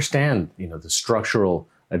 I understand, the structural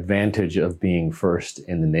advantage of being first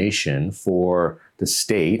in the nation for the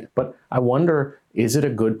state, but I wonder, is it a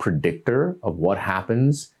good predictor of what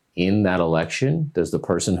happens in that election? Does the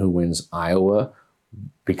person who wins Iowa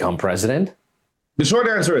become president? The short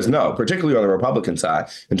answer is no, particularly on the Republican side.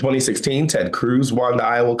 In 2016, Ted Cruz won the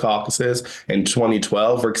Iowa caucuses. In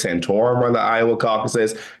 2012, Rick Santorum won the Iowa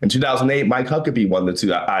caucuses. In 2008, Mike Huckabee won the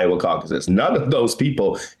two Iowa caucuses. None of those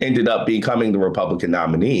people ended up becoming the Republican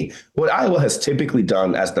nominee. What Iowa has typically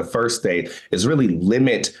done as the first state is really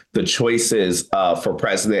limit the choices for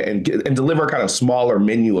president and deliver kind of smaller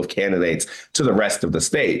menu of candidates to the rest of the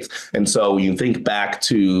states. And so you think back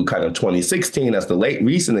to kind of 2016 as the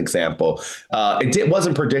recent example, it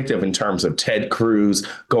wasn't predictive in terms of Ted Cruz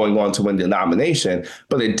going on to win the nomination,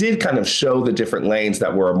 but it did kind of show the different lanes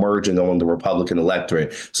that were emerging on the Republican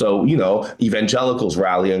electorate. So, evangelicals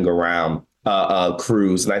rallying around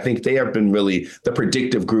Cruz. And I think they have been really the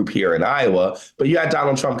predictive group here in Iowa. But you had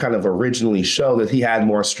Donald Trump kind of originally show that he had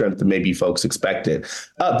more strength than maybe folks expected.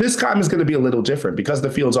 This time is going to be a little different because the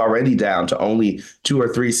field's already down to only 2 or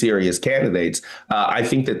 3 serious candidates. I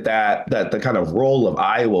think that the kind of role of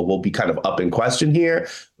Iowa will be kind of up in question here.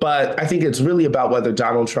 But I think it's really about whether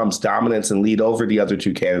Donald Trump's dominance and lead over the other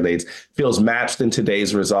 2 candidates feels matched in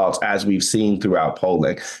today's results, as we've seen throughout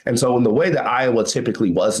polling. And so in the way that Iowa typically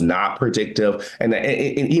was not predictive, and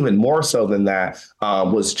even more so than that,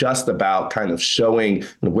 was just about kind of showing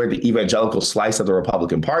where the evangelical slice of the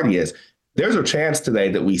Republican Party is. There's a chance today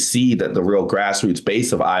that we see that the real grassroots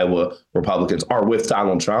base of Iowa Republicans are with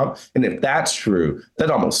Donald Trump. And if that's true, that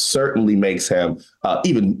almost certainly makes him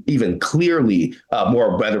even clearly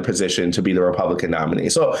more better positioned to be the Republican nominee.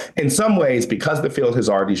 So in some ways, because the field has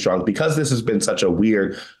already shrunk, because this has been such a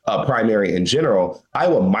weird primary in general,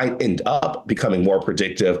 Iowa might end up becoming more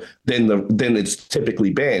predictive than it's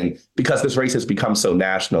typically been because this race has become so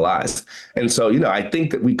nationalized. And so, I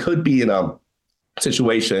think that we could be in a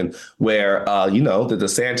situation where, the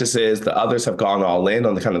DeSantis's, the others have gone all in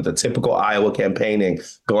on the kind of the typical Iowa campaigning,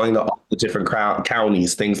 going to all the different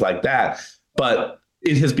counties, things like that. But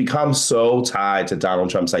it has become so tied to Donald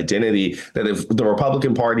Trump's identity that if the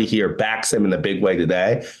Republican Party here backs him in a big way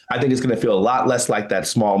today, I think it's going to feel a lot less like that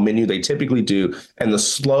small menu they typically do and the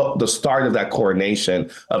start of that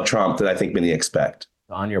coronation of Trump that I think many expect.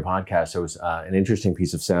 On your podcast, there was an interesting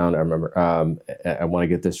piece of sound. I remember, I want to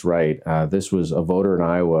get this right. This was a voter in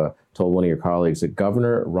Iowa told one of your colleagues that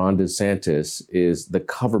Governor Ron DeSantis is the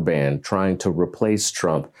cover band trying to replace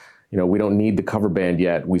Trump. We don't need the cover band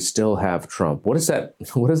yet. We still have Trump. What does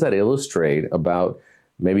that illustrate about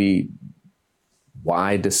maybe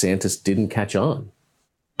why DeSantis didn't catch on?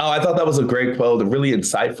 Oh, I thought that was a great quote, a really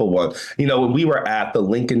insightful one. When we were at the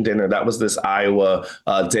Lincoln dinner, that was this Iowa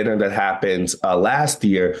dinner that happened last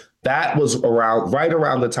year. That was right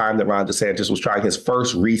around the time that Ron DeSantis was trying his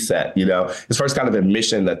first reset, his first kind of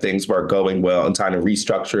admission that things weren't going well and trying to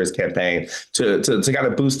restructure his campaign to kind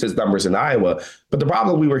of boost his numbers in Iowa. But the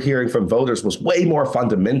problem we were hearing from voters was way more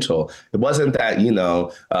fundamental. It wasn't that,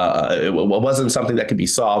 it wasn't something that could be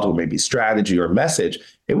solved with maybe strategy or message.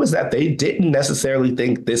 It was that they didn't necessarily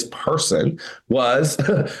think this person was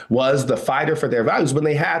the fighter for their values when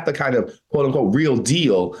they had the kind of quote unquote real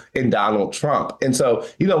deal in Donald Trump. And so,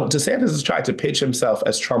 DeSantis has tried to pitch himself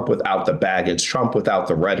as Trump without the baggage, Trump without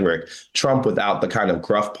the rhetoric, Trump without the kind of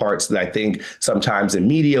gruff parts that I think sometimes in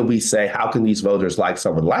media we say, how can these voters like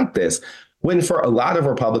someone like this? When for a lot of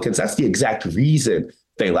Republicans, that's the exact reason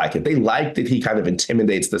they like it. They like that he kind of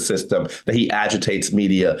intimidates the system, that he agitates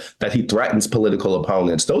media, that he threatens political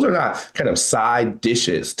opponents. Those are not kind of side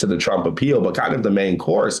dishes to the Trump appeal, but kind of the main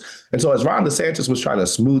course. And so as Ron DeSantis was trying to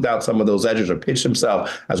smooth out some of those edges or pitch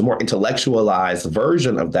himself as a more intellectualized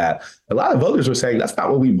version of that, a lot of voters were saying that's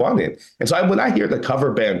not what we wanted. And so when I hear the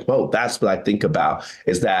cover band quote, that's what I think about,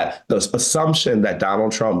 is that the assumption that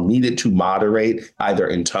Donald Trump needed to moderate either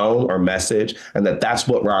in tone or message, and that that's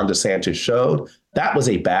what Ron DeSantis showed. That was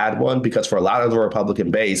a bad one, because for a lot of the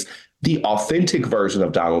Republican base, the authentic version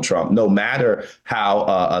of Donald Trump, no matter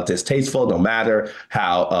how distasteful, no matter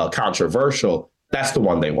how controversial, that's the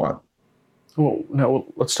one they want. Well, now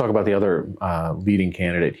let's talk about the other leading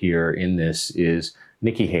candidate here in this is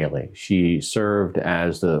Nikki Haley. She served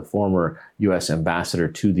as the former U.S. ambassador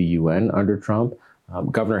to the UN under Trump.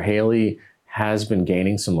 Governor Haley has been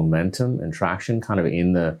gaining some momentum and traction kind of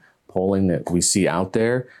in the polling that we see out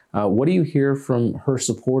there. What do you hear from her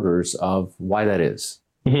supporters of why that is?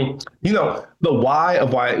 Mm-hmm. You know, the why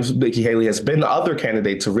of why Nikki Haley has been the other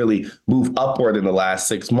candidate to really move upward in the last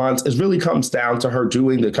 6 months is really comes down to her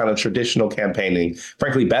doing the kind of traditional campaigning,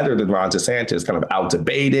 frankly, better than Ron DeSantis, kind of out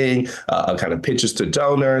debating, kind of pitches to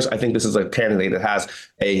donors. I think this is a candidate that has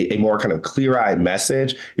a more kind of clear-eyed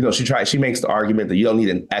message. You know, she makes the argument that you don't need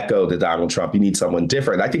an echo to Donald Trump. You need someone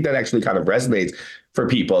different. I think that actually kind of resonates for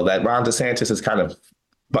people, that Ron DeSantis has kind of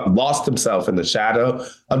lost himself in the shadow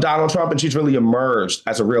of Donald Trump, and she's really emerged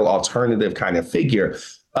as a real alternative kind of figure.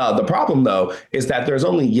 The problem, though, is that there's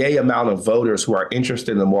only yay amount of voters who are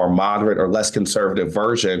interested in a more moderate or less conservative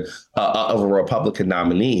version of a Republican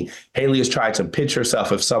nominee. Haley has tried to pitch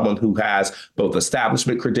herself as someone who has both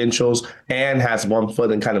establishment credentials and has one foot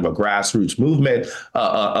in kind of a grassroots movement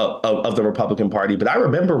of the Republican Party. But I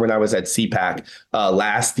remember when I was at CPAC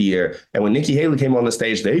last year, and when Nikki Haley came on the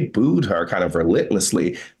stage, they booed her kind of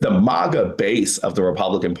relentlessly. The MAGA base of the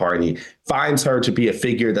Republican Party finds her to be a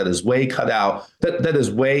figure that is way cut out, that is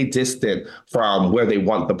way distant from where they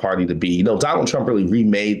want the party to be. You know, Donald Trump really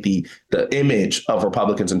remade the image of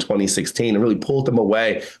Republicans in 2016 and really pulled them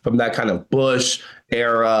away from that kind of Bush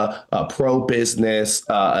era, pro-business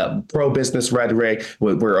rhetoric,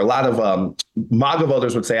 where a lot of MAGA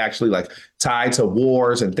voters would say actually like tied to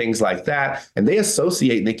wars and things like that. And they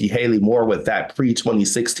associate Nikki Haley more with that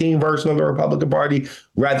pre-2016 version of the Republican Party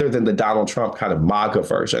rather than the Donald Trump kind of MAGA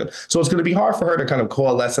version. So it's going to be hard for her to kind of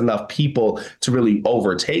coalesce enough people to really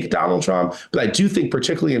overtake Donald Trump. But I do think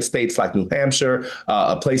particularly in states like New Hampshire,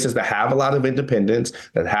 places that have a lot of independents,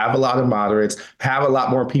 that have a lot of moderates, have a lot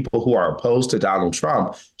more people who are opposed to Donald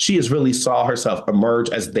Trump, she has really saw herself emerge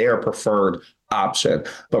as their preferred option.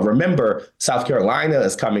 But remember, South Carolina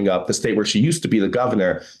is coming up, the state where she used to be the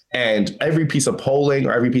governor. And every piece of polling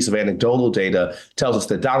or every piece of anecdotal data tells us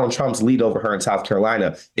that Donald Trump's lead over her in South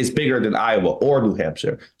Carolina is bigger than Iowa or New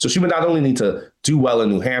Hampshire. So she would not only need to do well in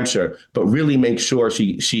New Hampshire, but really make sure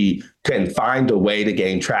she can find a way to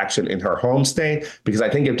gain traction in her home state. Because I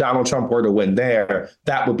think if Donald Trump were to win there,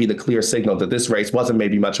 that would be the clear signal that this race wasn't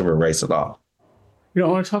maybe much of a race at all. You know,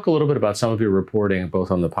 I want to talk a little bit about some of your reporting,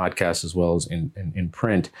 both on the podcast as well as in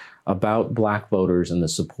print, about Black voters and the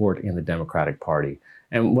support in the Democratic Party.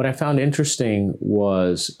 And what I found interesting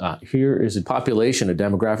was here is a population, a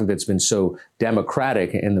demographic that's been so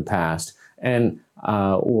democratic in the past, and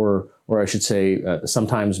or I should say,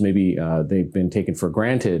 sometimes maybe they've been taken for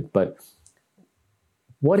granted. But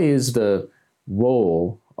what is the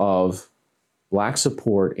role of Black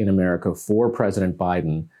support in America for President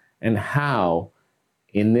Biden, and how,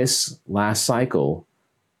 in this last cycle,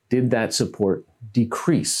 did that support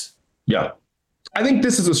decrease? Yeah, I think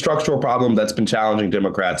this is a structural problem that's been challenging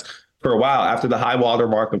Democrats for a while. After the high water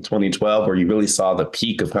mark of 2012, where you really saw the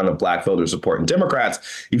peak of kind of Black voter support in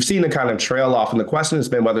Democrats, you've seen it kind of trail off. And the question has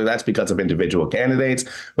been whether that's because of individual candidates,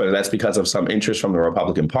 whether that's because of some interest from the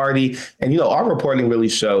Republican Party. And, you know, our reporting really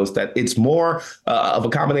shows that it's more of a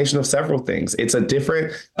combination of several things. It's a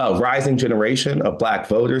different rising generation of Black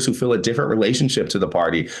voters who feel a different relationship to the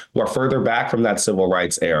party, who are further back from that civil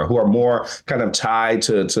rights era, who are more kind of tied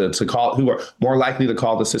to call, who are more likely to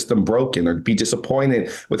call the system broken or be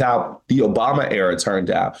disappointed with how the Obama era turned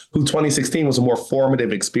out, who 2016 was a more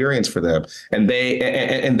formative experience for them. And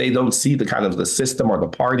they don't see the kind of the system or the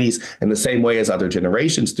parties in the same way as other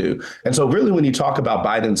generations do. And so really, when you talk about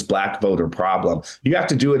Biden's Black voter problem, you have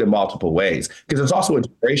to do it in multiple ways, because it's also a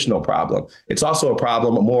generational problem. It's also a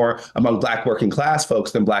problem more among Black working class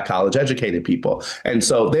folks than Black college educated people. And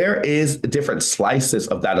so there is different slices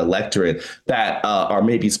of that electorate that are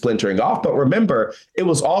maybe splintering off. But remember, it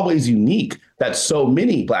was always unique that so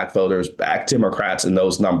many Black voters backed Democrats in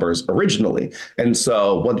those numbers originally. And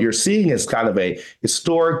so what you're seeing is kind of a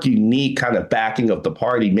historic, unique kind of backing of the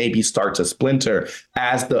party maybe start to splinter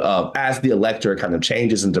as the electorate kind of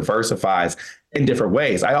changes and diversifies in different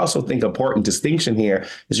ways. I also think important distinction here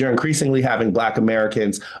is you're increasingly having Black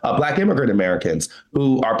Americans, Black immigrant Americans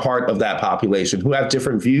who are part of that population, who have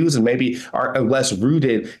different views and maybe are less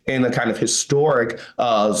rooted in a kind of historic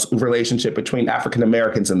relationship between African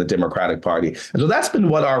Americans and the Democratic Party. And so that's been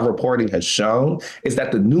what our reporting has shown, is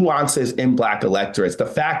that the nuances in Black electorates, the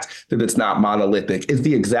fact that it's not monolithic, is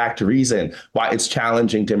the exact reason why it's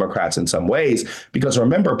challenging Democrats in some ways. Because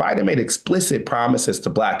remember, Biden made explicit promises to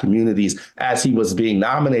Black communities as he was being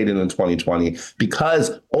nominated in 2020,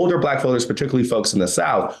 because older Black voters, particularly folks in the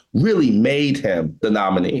South, really made him the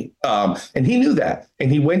nominee. And he knew that.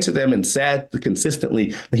 And he went to them and said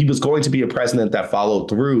consistently that he was going to be a president that followed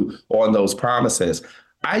through on those promises.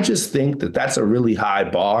 I just think that that's a really high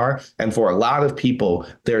bar. And for a lot of people,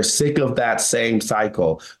 they're sick of that same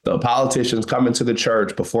cycle. The politicians coming to the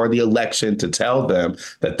church before the election to tell them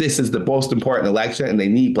that this is the most important election and they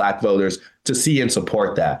need Black voters to see and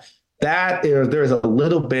support that. There's a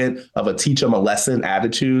little bit of a teach them a lesson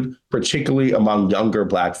attitude, particularly among younger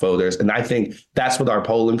Black voters. And I think that's what our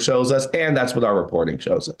polling shows us, and that's what our reporting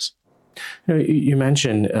shows us. You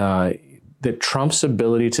mentioned that Trump's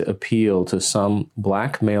ability to appeal to some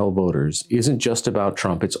Black male voters isn't just about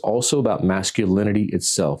Trump. It's also about masculinity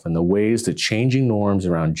itself and the ways that changing norms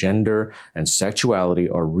around gender and sexuality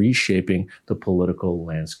are reshaping the political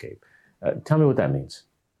landscape. Tell me what that means.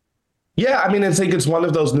 Yeah, I mean, I think it's one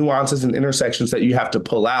of those nuances and intersections that you have to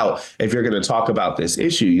pull out if you're going to talk about this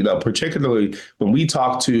issue, particularly when we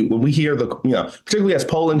hear particularly as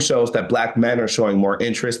polling shows that Black men are showing more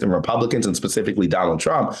interest in Republicans and specifically Donald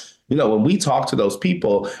Trump. When we talk to those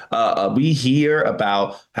people, we hear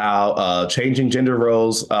about how changing gender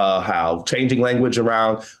roles, how changing language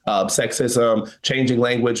around sexism, changing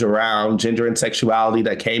language around gender and sexuality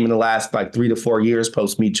that came in the last 3 to 4 years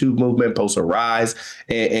post Me Too movement, post a rise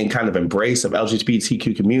and kind of embrace of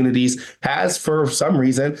LGBTQ communities has, for some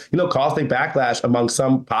reason, caused a backlash among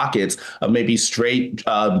some pockets of maybe straight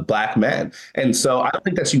Black men. And so I don't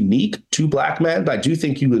think that's unique to Black men, but I do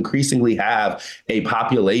think you increasingly have a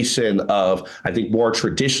population of, I think, more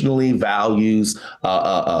traditionally values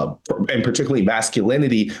and particularly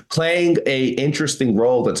masculinity playing a interesting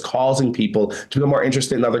role that's causing people to be more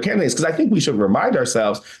interested in other candidates. Because I think we should remind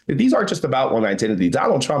ourselves that these aren't just about one identity.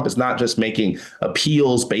 Donald Trump is not just making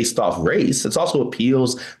appeals based off race. It's also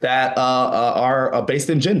appeals that are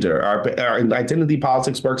based in gender. Our identity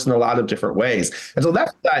politics works in a lot of different ways. And so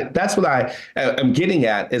that's what I am getting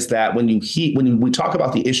at, is that when we talk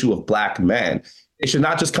about the issue of Black men, it should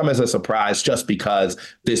not just come as a surprise just because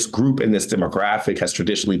this group and this demographic has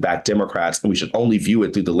traditionally backed Democrats, and we should only view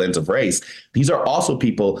it through the lens of race. These are also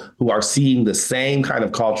people who are seeing the same kind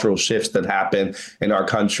of cultural shifts that happen in our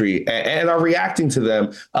country and are reacting to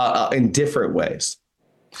them in different ways.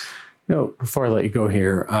 Before I let you go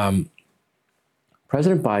here,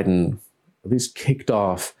 President Biden at least kicked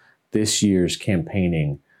off this year's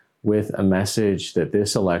campaigning with a message that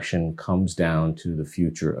this election comes down to the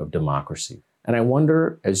future of democracy. And I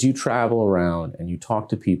wonder, as you travel around and you talk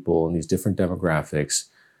to people in these different demographics,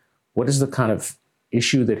 what is the kind of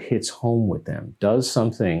issue that hits home with them? Does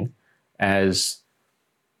something as,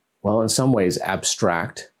 well, in some ways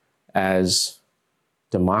abstract as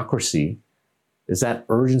democracy, does that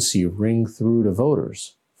urgency ring through to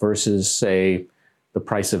voters versus, say, the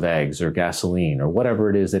price of eggs or gasoline or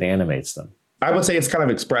whatever it is that animates them? I would say it's kind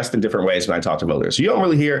of expressed in different ways when I talk to voters. You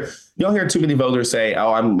don't hear too many voters say,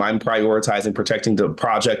 oh, I'm prioritizing protecting the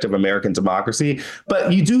project of American democracy.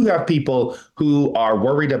 But you do have people who are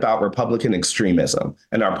worried about Republican extremism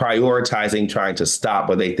and are prioritizing trying to stop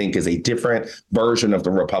what they think is a different version of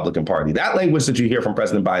the Republican Party. That language that you hear from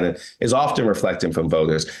President Biden is often reflecting from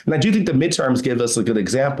voters. And I do think the midterms give us a good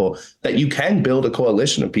example that you can build a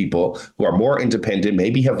coalition of people who are more independent,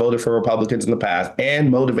 maybe have voted for Republicans in the past,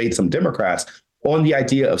 and motivate some Democrats on the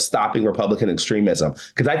idea of stopping Republican extremism.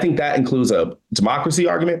 Because I think that includes a democracy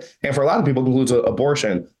argument, and for a lot of people, includes an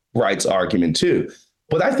abortion rights argument too.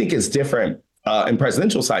 What I think is different in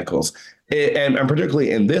presidential cycles, and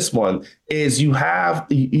particularly in this one, is in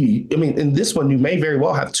this one, you may very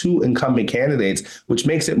well have two incumbent candidates, which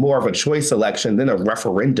makes it more of a choice election than a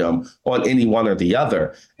referendum on any one or the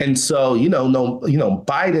other. And so,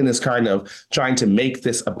 Biden is kind of trying to make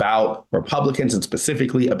this about Republicans and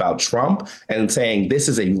specifically about Trump, and saying this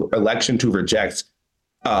is an election to reject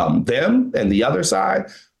them and the other side.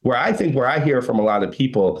 Where I hear from a lot of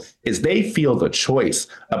people is they feel the choice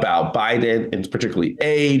about Biden, and particularly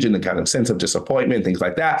age and the kind of sense of disappointment, things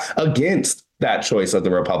like that, against that choice of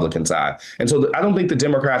the Republican side. And so I don't think the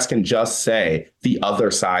Democrats can just say the other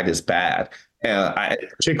side is bad.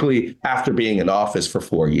 Particularly after being in office for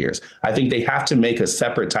 4 years. I think they have to make a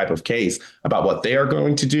separate type of case about what they are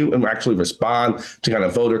going to do and actually respond to kind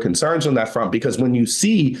of voter concerns on that front. Because when you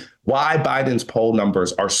see why Biden's poll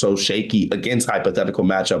numbers are so shaky against hypothetical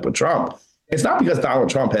matchup with Trump, it's not because Donald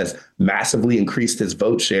Trump has massively increased his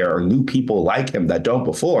vote share or new people like him that don't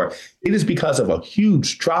before. It is because of a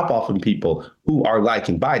huge drop off in people who are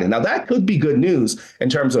liking Biden. Now, that could be good news in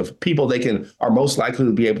terms of people they are most likely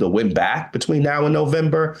to be able to win back between now and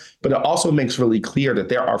November. But it also makes really clear that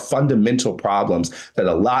there are fundamental problems that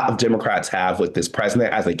a lot of Democrats have with this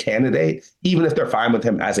president as a candidate, even if they're fine with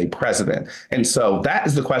him as a president. And so that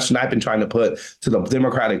is the question I've been trying to put to the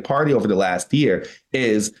Democratic Party over the last year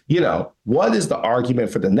is, what is the argument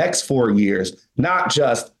for the next 4 years, not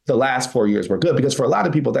just the last 4 years were good? Because for a lot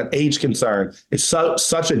of people, that age concern is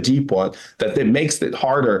such a deep one that it makes it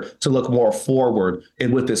harder to look more forward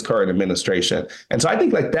with this current administration. And so I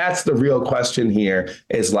think that's the real question here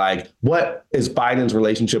is what is Biden's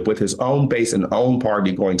relationship with his own base and own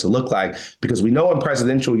party going to look like? Because we know in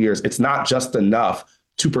presidential years, it's not just enough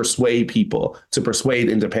to persuade people, to persuade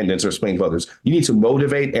independents or swing voters. You need to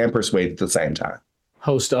motivate and persuade at the same time.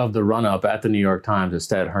 Host of The Run-Up at the New York Times is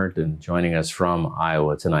Ted Herndon, joining us from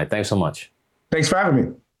Iowa tonight. Thanks so much. Thanks for having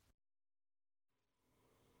me.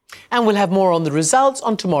 And we'll have more on the results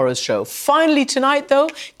on tomorrow's show. Finally tonight, though,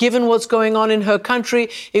 given what's going on in her country,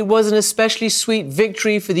 it was an especially sweet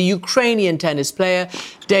victory for the Ukrainian tennis player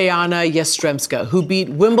Diana Yastremska, who beat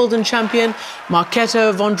Wimbledon champion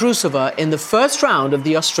Marketa Vondrousova in the first round of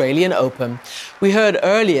the Australian Open. We heard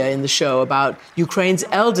earlier in the show about Ukraine's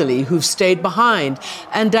elderly who've stayed behind.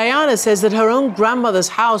 And Diana says that her own grandmother's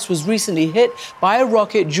house was recently hit by a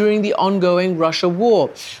rocket during the ongoing Russia war,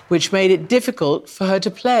 which made it difficult for her to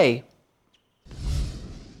play.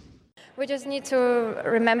 We just need to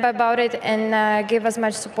remember about it and give as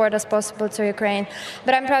much support as possible to Ukraine.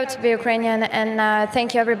 But I'm proud to be Ukrainian, and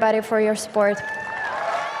thank you, everybody, for your support.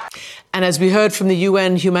 And as we heard from the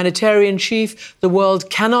UN humanitarian chief, the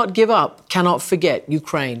world cannot give up, cannot forget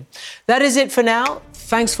Ukraine. That is it for now.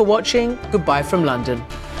 Thanks for watching. Goodbye from London.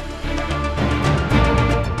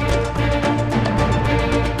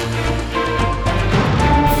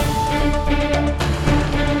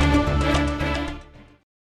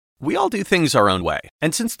 We all do things our own way.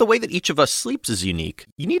 And since the way that each of us sleeps is unique,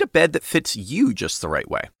 you need a bed that fits you just the right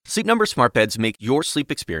way. Sleep Number smart beds make your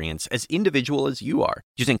sleep experience as individual as you are,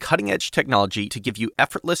 using cutting-edge technology to give you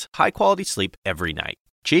effortless, high-quality sleep every night.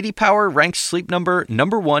 J.D. Power ranks Sleep Number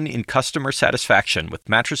 #1 in customer satisfaction with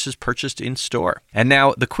mattresses purchased in-store. And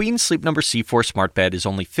now, the Queen Sleep Number C4 smart bed is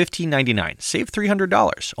only $15.99. Save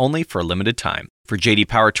 $300, only for a limited time. For J.D.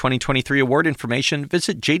 Power 2023 award information,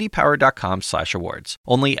 visit jdpower.com/awards.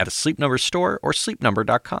 Only at a Sleep Number store or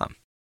sleepnumber.com.